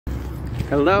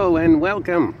Hello and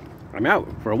welcome. I'm out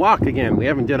for a walk again. We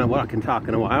haven't done a walk and talk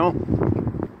in a while,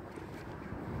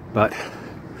 but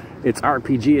it's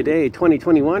RPG A Day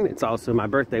 2021. It's also my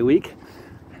birthday week,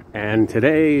 and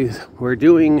today we're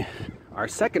doing our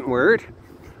second word.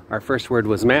 Our first word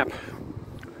was map.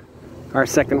 Our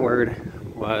second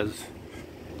word was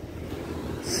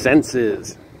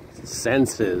senses.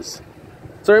 Senses.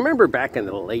 So remember back in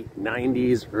the late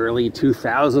 90s, early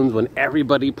 2000s when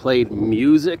everybody played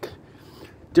music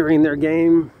during their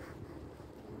game?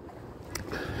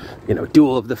 You know,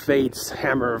 Duel of the Fates,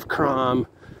 Hammer of Crom,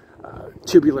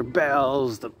 Tubular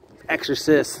Bells, The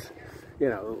Exorcist, you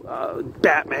know,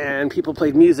 Batman. People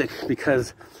played music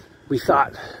because we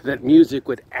thought that music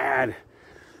would add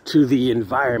to the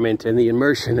environment and the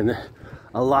immersion, and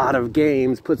a lot of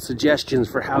games put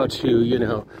suggestions for how to, you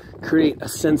know, create a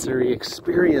sensory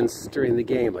experience during the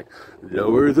game, like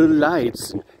lower the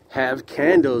lights and have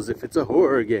candles if it's a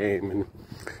horror game, and,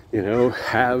 you know,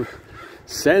 have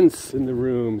scents in the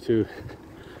room to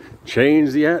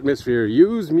change the atmosphere,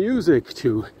 use music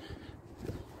to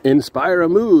inspire a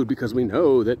mood, because we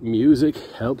know that music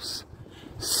helps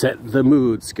set the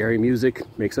mood. Scary music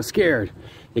makes us scared.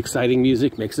 Exciting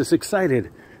music makes us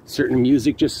excited. Certain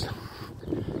music just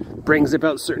brings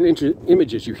about certain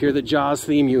images. You hear the Jaws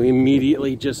theme, you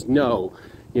immediately just know.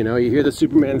 You know, you hear the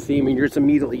Superman theme and you're just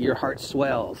immediately, your heart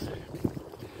swells.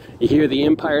 You hear the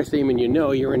Empire theme and you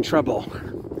know you're in trouble.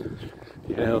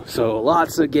 You know, so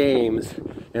lots of games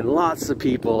and lots of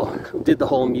people did the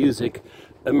whole music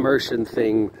immersion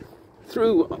thing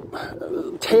through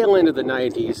tail end of the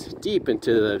 90s, deep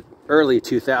into the early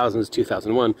 2000s,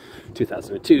 2001,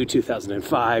 2002,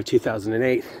 2005,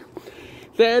 2008.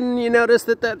 Then you notice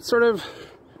that sort of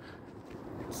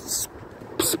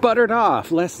sputtered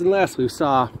off less and less. We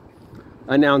saw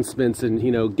announcements and,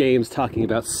 you know, games talking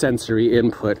about sensory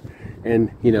input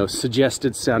and, you know,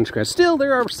 suggested soundtracks. Still,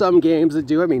 there are some games that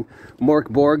do. I mean, Mork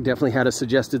Borg definitely had a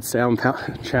suggested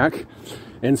soundtrack,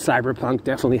 and Cyberpunk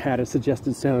definitely had a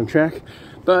suggested soundtrack.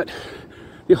 But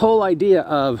the whole idea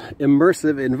of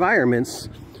immersive environments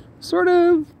sort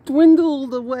of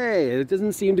dwindled away. It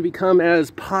doesn't seem to become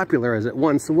as popular as it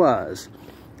once was.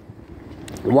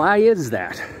 Why is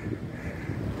that?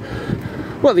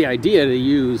 Well, the idea to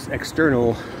use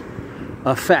external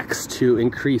effects to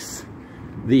increase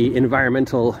the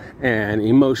environmental and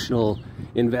emotional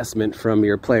investment from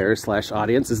your players /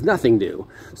 audience is nothing new.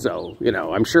 So, you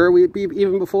know, I'm sure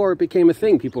even before it became a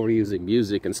thing, people were using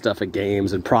music and stuff at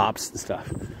games and props and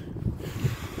stuff.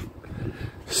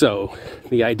 So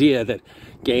the idea that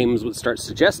games would start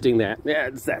suggesting that, yeah,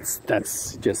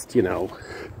 that's just, you know,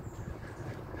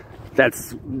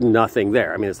 that's nothing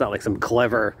there. I mean, it's not like some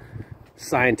clever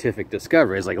scientific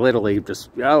discovery. It's like literally just,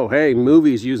 oh, hey,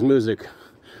 movies use music,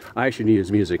 I should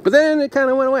use music. But then it kind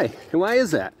of went away. And why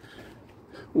is that?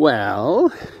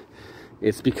 Well,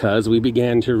 it's because we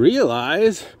began to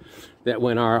realize that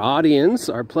when our audience,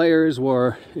 our players,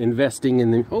 were investing in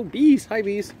the, oh, bees, hi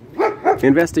bees,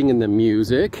 investing in the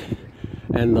music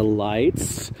and the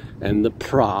lights and the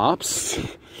props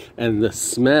and the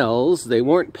smells, they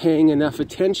weren't paying enough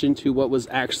attention to what was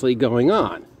actually going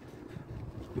on.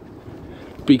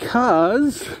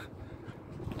 Because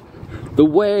the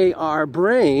way our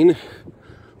brain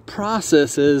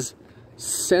processes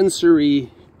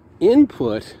sensory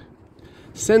input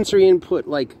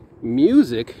like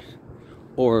music,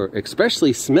 or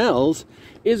especially smells,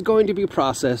 is going to be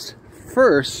processed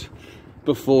first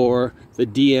before the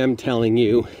DM telling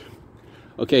you,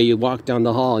 okay, you walk down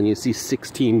the hall and you see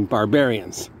 16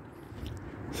 barbarians.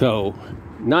 So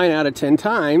 9 out of 10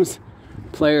 times,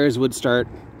 players would start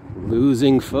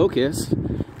losing focus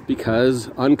because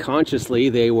unconsciously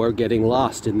they were getting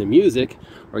lost in the music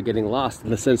or getting lost in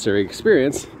the sensory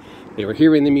experience. They were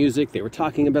hearing the music, they were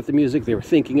talking about the music, they were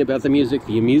thinking about the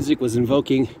music was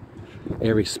invoking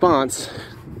a response,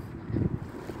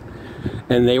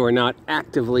 and they were not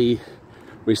actively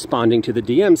responding to the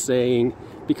DM saying,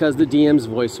 because the DM's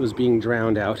voice was being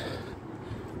drowned out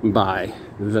by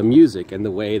the music and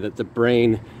the way that the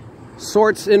brain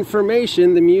sorts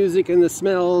information. The music and the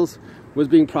smells was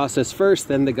being processed first,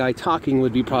 then the guy talking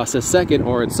would be processed second,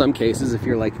 or in some cases, if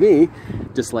you're like me,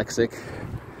 dyslexic,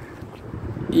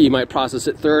 you might process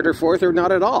it third or fourth or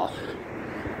not at all.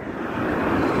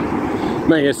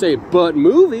 Now you say, but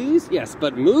movies? Yes,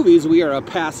 but movies, we are a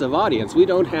passive audience. We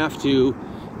don't have to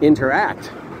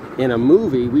interact. In a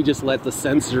movie, we just let the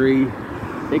sensory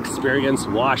experience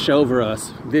wash over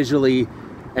us, visually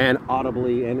and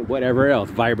audibly and whatever else.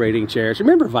 Vibrating chairs.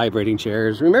 Remember vibrating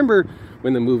chairs? Remember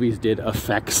when the movies did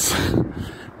effects?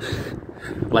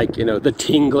 Like, you know, the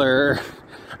Tingler.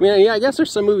 I mean, yeah, I guess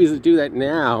there's some movies that do that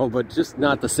now, but just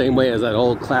not the same way as that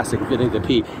old classic Vinny the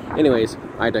Pooh. Anyways,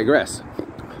 I digress.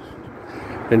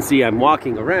 And see, I'm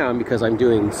walking around because I'm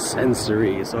doing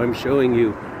sensory, so I'm showing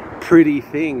you pretty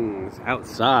things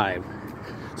outside.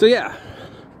 So yeah,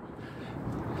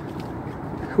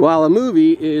 while a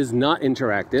movie is not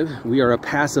interactive, we are a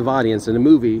passive audience. In a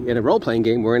movie, in a role-playing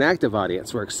game, we're an active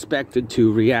audience. We're expected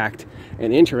to react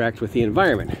and interact with the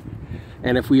environment.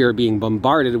 And if we are being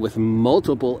bombarded with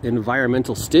multiple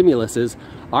environmental stimuluses,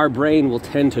 our brain will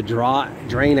tend to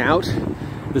drain out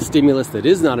the stimulus that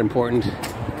is not important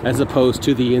as opposed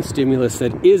to the stimulus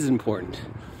that is important.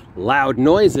 Loud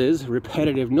noises,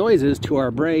 repetitive noises to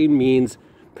our brain means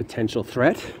potential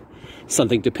threat,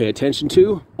 something to pay attention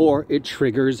to, or it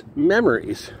triggers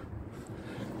memories.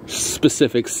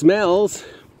 Specific smells,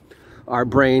 our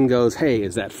brain goes, hey,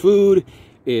 is that food?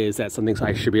 Is that something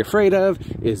I should be afraid of?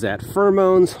 Is that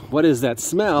pheromones? What is that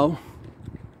smell?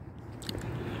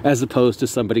 As opposed to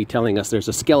somebody telling us there's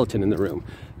a skeleton in the room.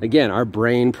 Again, our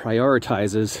brain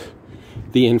prioritizes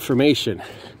the information.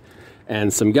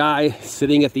 And some guy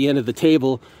sitting at the end of the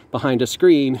table behind a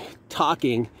screen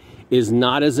talking is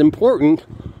not as important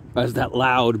as that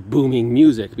loud booming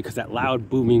music, because that loud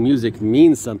booming music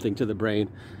means something to the brain,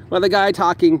 while the guy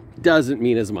talking doesn't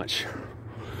mean as much.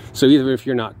 So even if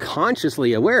you're not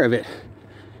consciously aware of it,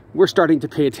 we're starting to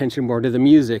pay attention more to the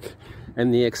music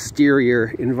and the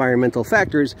exterior environmental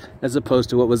factors as opposed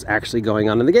to what was actually going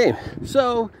on in the game.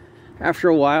 So after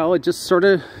a while, it just sort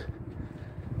of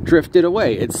drifted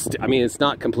away. I mean, it's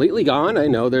not completely gone. I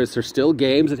know there's still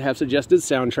games that have suggested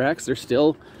soundtracks. There's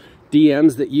still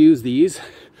DMs that use these.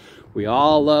 We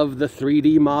all love the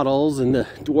 3D models and the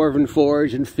Dwarven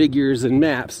Forge and figures and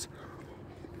maps.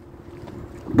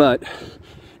 But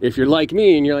if you're like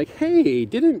me and you're like, hey,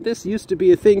 didn't this used to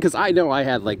be a thing? Because I know I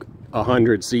had like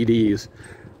 100 CDs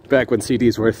back when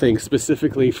CDs were a thing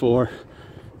specifically for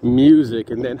music.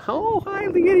 And then, oh, hi,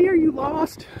 Leah, are you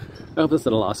lost? Oh, this is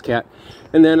a lost cat.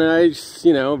 And then I just,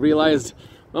 you know, realized,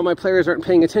 well, my players aren't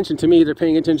paying attention to me. They're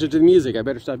paying attention to the music. I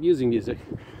better stop using music.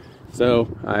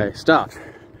 So I stopped.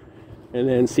 And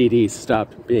then CDs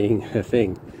stopped being a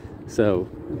thing. So,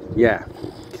 yeah.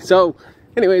 So,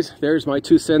 anyways, there's my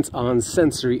 2 cents on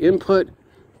sensory input.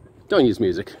 Don't use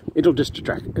music. It'll just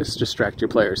distract your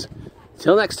players.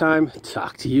 Till next time,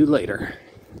 talk to you later.